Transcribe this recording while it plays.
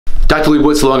Dr.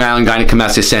 Lebowitz, Long Island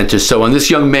GYNECOMASTIA Center. So on this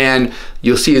young man,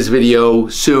 you'll see his video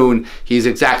soon. He's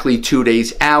exactly 2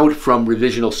 days out from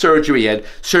revisional surgery. He had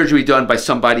surgery done by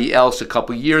somebody else a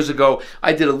couple years ago.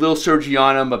 I did a little surgery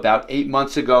on him about 8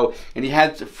 months ago, and he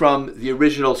had from the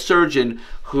original surgeon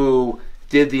who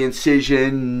did the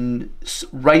incision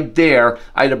right there.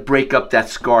 I had to break up that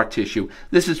scar tissue.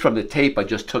 This is from the tape. I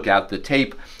just took out the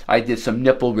tape. I did some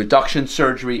nipple reduction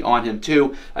surgery on him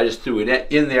too. I just threw it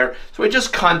in there. So I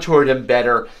just contoured him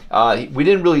better. We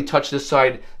didn't really touch this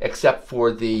side except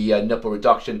for the nipple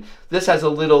reduction. This has a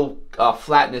little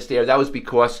flatness there. That was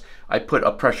because I put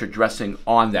a pressure dressing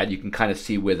on that. You can kind of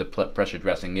see where the pressure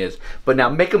dressing is. But now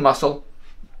make a muscle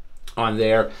on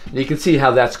there, and you can see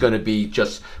how that's going to be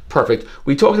just perfect.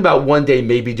 We talked about one day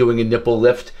maybe doing a nipple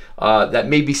lift. That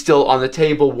may be still on the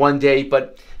table one day,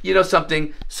 but you know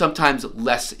something, sometimes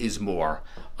less is more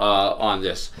on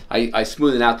this. I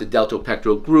smoothed out the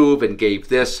deltopectoral groove and gave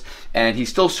this, and he's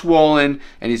still swollen,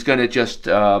 and he's going to just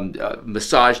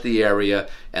massage the area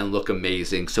and look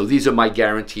amazing. So these are my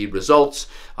guaranteed results.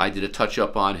 I did a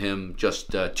touch-up on him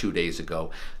just 2 days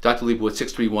ago. Dr. Lebowitz,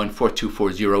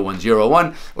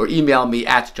 631-424-0101, or email me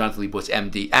at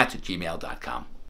jonathanlebowitzmd@gmail.com.